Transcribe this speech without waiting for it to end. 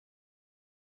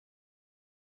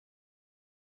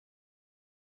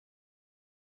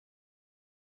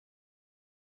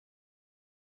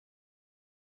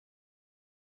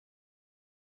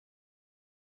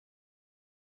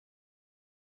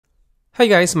Hi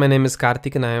guys, my name is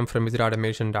Karthik and I am from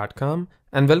wizardautomation.com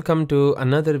and welcome to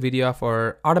another video of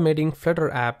our Automating Flutter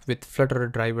app with Flutter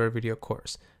driver video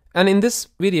course. And in this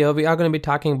video, we are going to be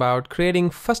talking about creating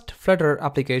first Flutter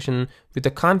application with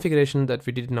the configuration that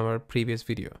we did in our previous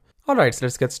video. Alright, so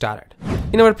let's get started.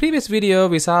 In our previous video,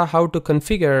 we saw how to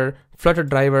configure Flutter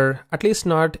driver, at least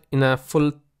not in a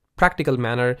full practical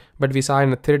manner, but we saw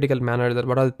in a theoretical manner that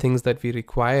what are the things that we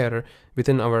require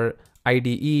within our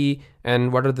IDE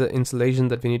and what are the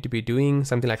installations that we need to be doing,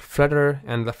 something like Flutter,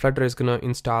 and the Flutter is going to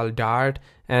install Dart,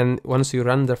 and once you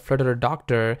run the Flutter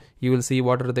doctor, you will see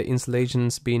what are the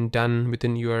installations being done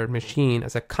within your machine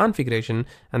as a configuration,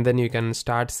 and then you can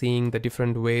start seeing the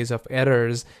different ways of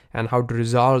errors and how to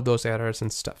resolve those errors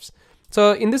and stuffs.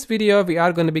 So in this video, we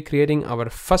are going to be creating our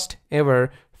first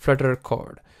ever Flutter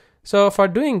code. So for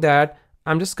doing that,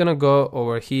 I'm just gonna go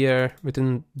over here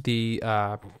within the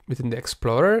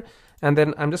Explorer, and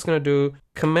then I'm just gonna do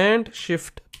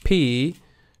Command-Shift-P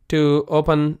to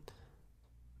open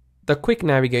the quick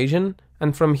navigation.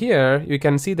 And from here, you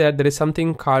can see that there is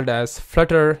something called as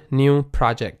Flutter New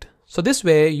Project. So this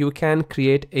way you can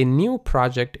create a new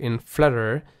project in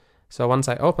Flutter. So once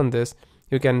I open this,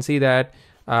 you can see that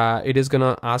it is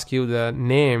gonna ask you the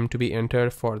name to be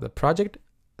entered for the project.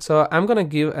 So I'm gonna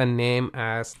give a name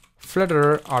as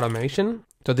Flutter Automation.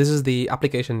 So this is the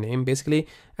application name basically,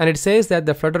 and it says that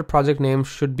the Flutter project name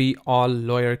should be all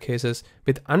lower cases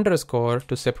with underscore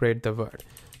to separate the word.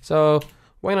 So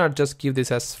why not just give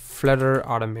this as Flutter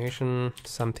Automation,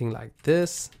 something like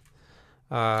this,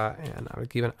 and I will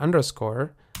give an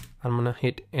underscore. I'm gonna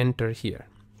hit enter here.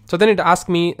 So then it asks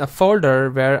me a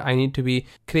folder where I need to be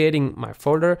creating my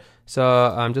folder. So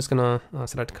I'm just gonna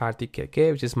select Karthik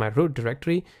KK, which is my root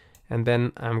directory, and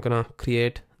then I'm gonna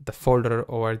create the folder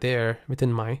over there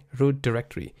within my root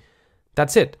directory.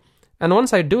 That's it. And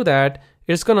once I do that,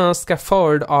 it's gonna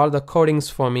scaffold all the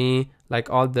codings for me, like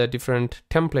all the different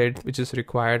templates which is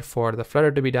required for the Flutter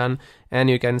to be done. And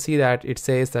you can see that it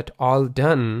says that all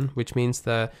done, which means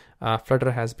the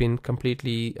Flutter has been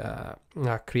completely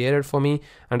created for me,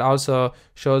 and also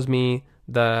shows me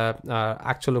the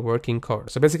actual working code.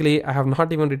 So basically, I have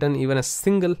not even written even a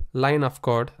single line of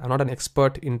code. I'm not an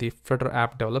expert in the Flutter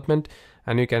app development,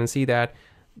 and you can see that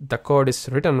the code is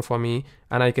written for me,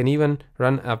 and I can even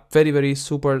run a very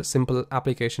super simple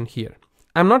application here.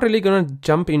 I'm not really going to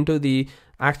jump into the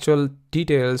actual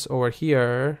details over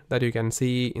here that you can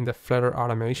see in the Flutter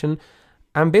automation.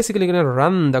 I'm basically going to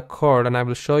run the code, and I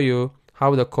will show you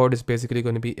how the code is basically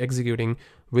going to be executing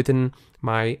within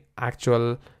my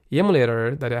actual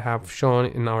emulator that I have shown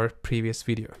in our previous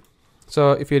video.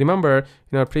 So if you remember,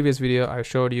 in our previous video, I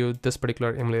showed you this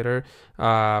particular emulator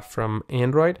from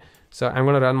Android. So I'm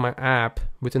going to run my app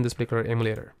within this particular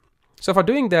emulator. So for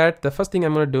doing that, the first thing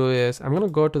I'm going to do is I'm going to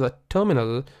go to the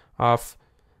terminal of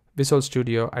Visual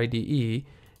Studio IDE,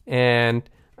 and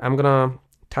I'm going to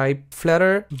type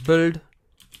Flutter build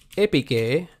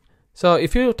APK. So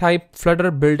if you type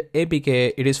Flutter build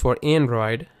APK, it is for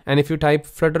Android, and if you type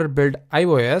Flutter build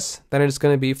iOS, then it's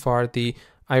going to be for the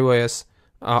iOS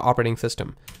operating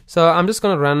system. So I'm just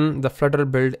going to run the Flutter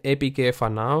build APK for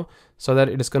now, so that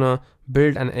it is going to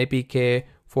build an APK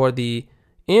for the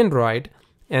Android,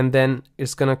 and then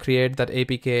it's going to create that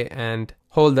APK and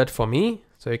hold that for me.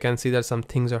 So you can see that some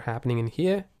things are happening in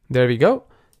here. There we go.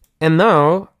 And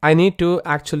now I need to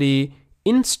actually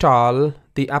install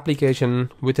the application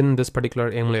within this particular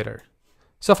emulator.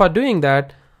 So for doing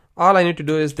that, all I need to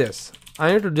do is this.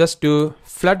 I need to just do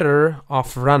flutter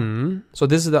of run. So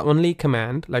this is the only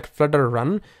command, like flutter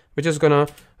run, which is gonna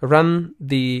run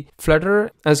the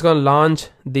Flutter, and it's gonna launch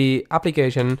the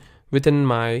application within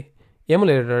my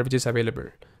emulator, which is available.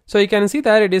 So you can see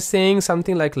that it is saying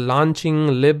something like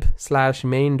launching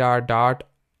lib/main dot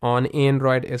on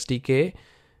Android SDK,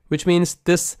 which means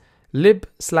this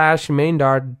lib/main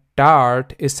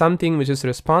dart is something which is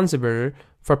responsible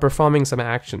for performing some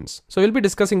actions. So we'll be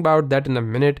discussing about that in a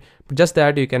minute, but just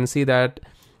that you can see that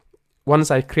once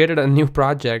I created a new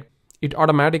project, it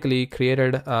automatically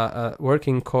created a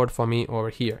working code for me over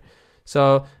here.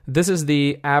 So this is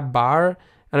the app bar,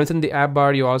 and within the app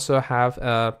bar you also have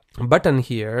a button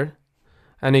here,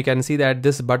 and you can see that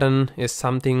this button is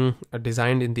something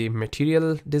designed in the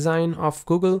material design of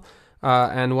Google,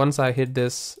 and once I hit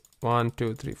this 1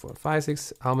 2 3 4 5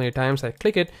 6, how many times I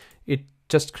click it, it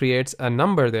just creates a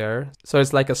number there. So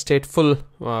it's like a stateful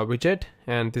widget,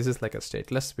 and this is like a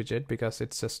stateless widget because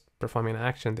it's just performing an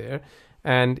action there,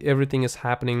 and everything is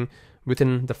happening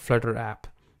within the Flutter app,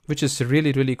 which is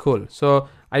really cool. So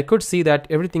I could see that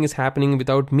everything is happening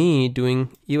without me doing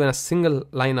even a single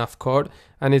line of code,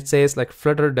 and it says like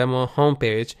Flutter demo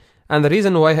homepage. And the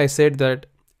reason why I said that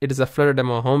it is a Flutter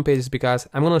demo homepage is because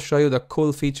I'm going to show you the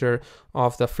cool feature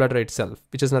of the Flutter itself,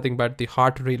 which is nothing but the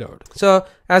hot reload. So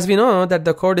as we know that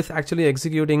the code is actually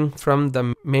executing from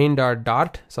the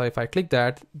main.dart. So if I click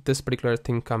that, this particular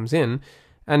thing comes in.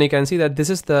 And you can see that this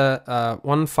is the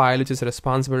one file which is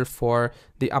responsible for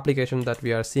the application that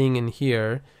we are seeing in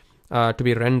here to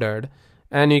be rendered.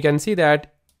 And you can see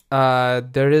that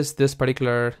there is this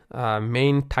particular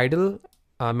main title,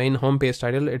 main homepage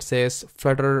title. It says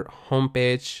Flutter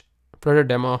homepage, Flutter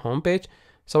demo homepage.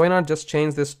 So why not just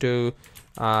change this to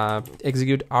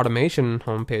execute automation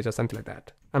homepage or something like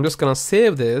that. I'm just gonna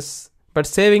save this, but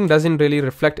saving doesn't really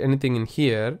reflect anything in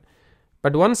here.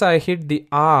 But once I hit the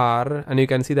R, and you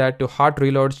can see that to hot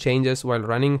reload changes while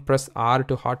running, press R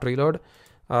to hot reload.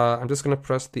 I'm just gonna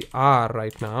press the R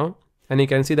right now. And you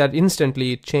can see that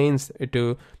instantly it changed it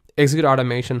to execute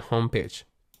automation homepage.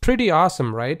 Pretty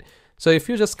awesome, right? So if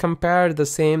you just compare the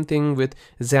same thing with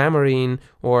Xamarin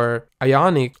or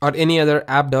Ionic or any other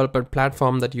app developer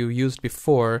platform that you used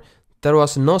before, there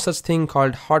was no such thing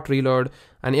called hot reload.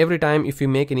 And every time if you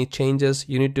make any changes,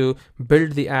 you need to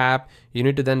build the app, you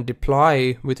need to then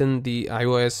deploy within the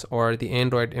iOS or the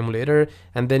Android emulator,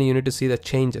 and then you need to see the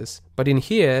changes. But in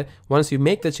here, once you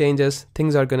make the changes,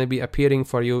 things are going to be appearing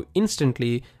for you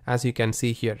instantly, as you can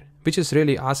see here, which is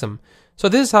really awesome. So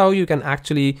this is how you can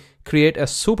actually create a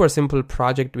super simple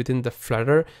project within the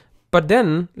Flutter. But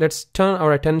then let's turn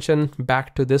our attention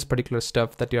back to this particular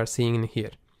stuff that you are seeing in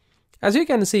here. As you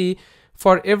can see,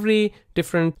 for every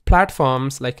different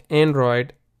platforms like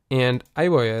Android and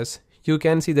iOS, you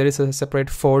can see there is a separate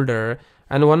folder.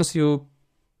 And once you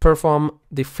perform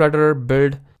the Flutter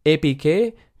build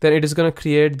APK, then it is going to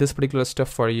create this particular stuff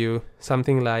for you.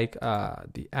 Something like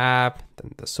the app,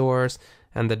 then the source,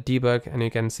 and the debug. And you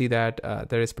can see that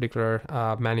there is particular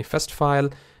manifest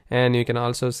file. And you can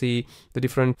also see the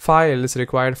different files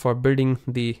required for building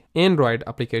the Android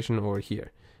application over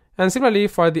here. And similarly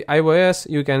for the iOS,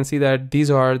 you can see that these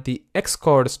are the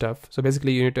Xcode stuff. So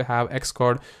basically you need to have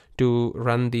Xcode to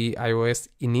run the iOS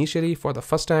initially for the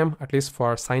first time, at least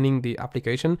for signing the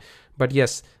application. But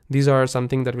yes, these are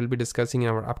something that we'll be discussing in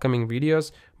our upcoming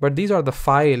videos. But these are the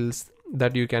files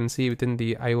that you can see within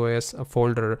the iOS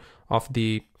folder of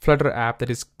the Flutter app that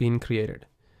is being created.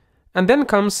 And then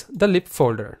comes the lib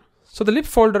folder. So the lib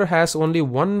folder has only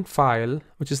one file,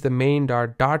 which is the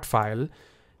main.dart file.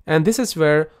 And this is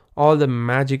where all the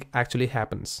magic actually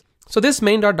happens. So this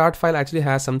main.dart file actually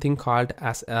has something called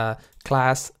as a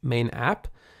class main app,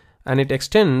 and it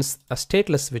extends a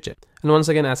stateless widget. And once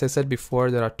again, as I said before,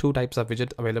 there are two types of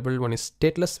widget available. One is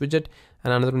stateless widget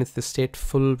and another one is the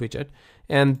stateful widget.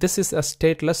 And this is a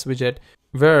stateless widget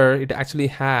where it actually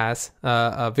has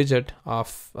a widget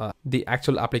of the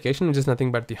actual application, which is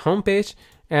nothing but the home page.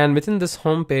 And within this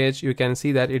home page, you can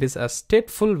see that it is a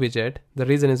stateful widget. The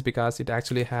reason is because it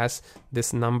actually has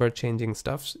this number changing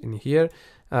stuff in here.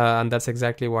 And that's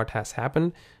exactly what has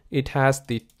happened. It has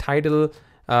the title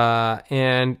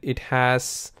and it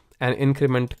has an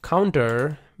increment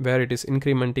counter where it is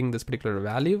incrementing this particular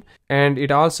value. And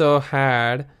it also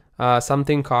had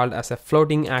something called as a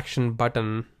floating action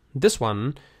button, this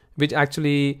one, which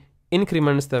actually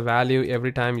increments the value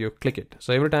every time you click it.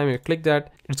 So every time you click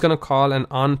that, it's going to call an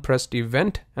onPressed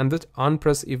event, and this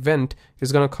onPressed event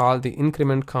is going to call the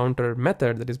increment counter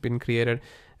method that has been created,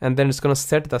 and then it's going to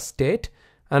set the state,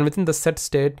 and within the set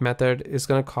state method is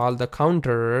going to call the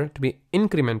counter to be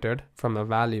incremented from a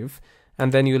value,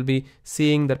 and then you'll be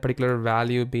seeing that particular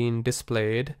value being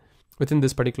displayed within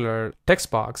this particular text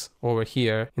box over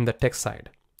here in the text side.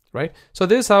 Right? So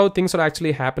this is how things are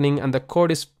actually happening, and the code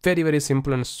is very, very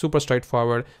simple and super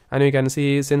straightforward. And you can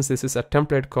see, since this is a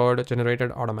template code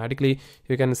generated automatically,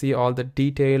 you can see all the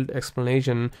detailed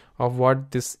explanation of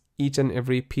what this each and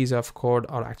every piece of code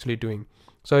are actually doing.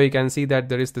 So you can see that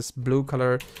there is this blue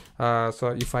color.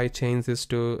 So if I change this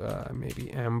to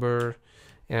maybe amber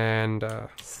and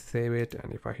save it,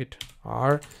 and if I hit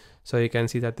R, so you can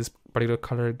see that this particular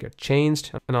color get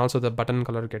changed, and also the button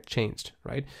color get changed,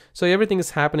 right? So everything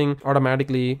is happening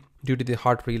automatically due to the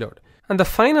hot reload. And the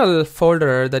final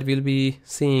folder that we'll be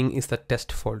seeing is the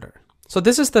test folder. So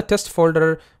this is the test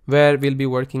folder where we'll be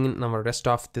working in our rest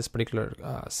of this particular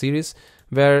series,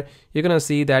 where you're gonna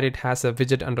see that it has a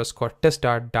widget underscore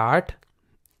test.dart,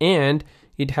 and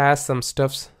it has some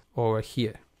stuffs over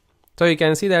here. So you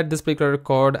can see that this particular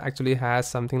code actually has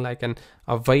something like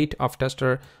a weight of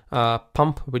tester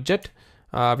pump widget,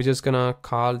 which is gonna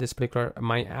call this particular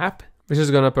my app, which is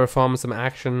gonna perform some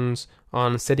actions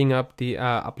on setting up the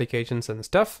applications and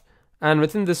stuff. And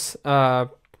within this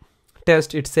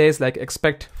test, it says like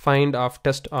expect find of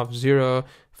test of 0,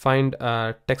 find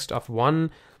text of 1,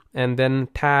 and then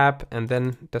tap, and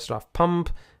then test of pump,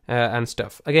 and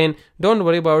stuff. Again, don't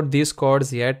worry about these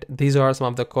codes yet. These are some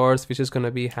of the codes which is going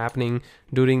to be happening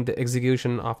during the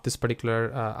execution of this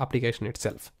particular application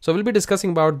itself. So we'll be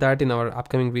discussing about that in our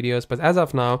upcoming videos, but as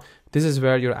of now, this is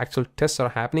where your actual tests are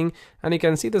happening. And you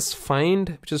can see this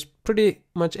find, which is pretty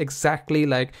much exactly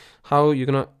like how you're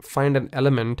going to find an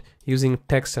element using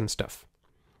text and stuff.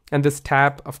 And this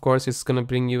tap, of course, is going to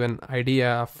bring you an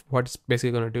idea of what it's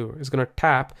basically going to do. It's going to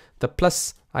tap the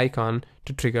plus icon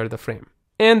to trigger the frame.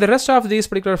 And the rest of these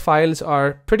particular files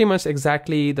are pretty much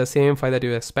exactly the same file that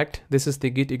you expect. This is the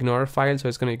git ignore file, so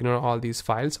it's going to ignore all these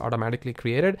files automatically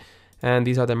created. And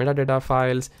these are the metadata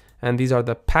files, and these are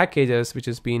the packages which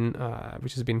has been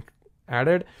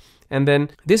added. And then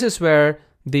this is where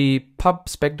the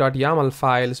pub/spec.yaml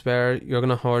files, where you're going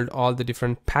to hold all the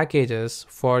different packages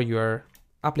for your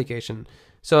application.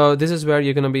 So this is where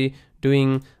you're going to be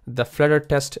doing the Flutter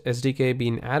test SDK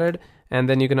being added, and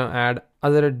then you're going to add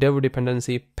other dev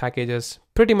dependency packages,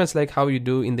 pretty much like how you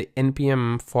do in the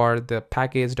npm for the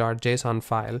package.json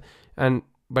file.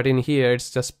 But in here,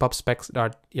 it's just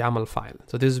pub/spec.yaml file.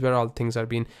 So this is where all things are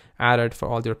being added for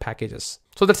all your packages.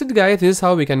 So that's it, guys. This is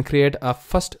how we can create a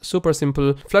first super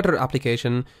simple Flutter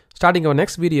application. Starting our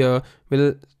next video,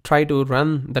 we'll try to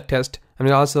run the test, and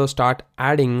we'll also start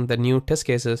adding the new test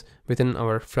cases within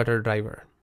our Flutter driver.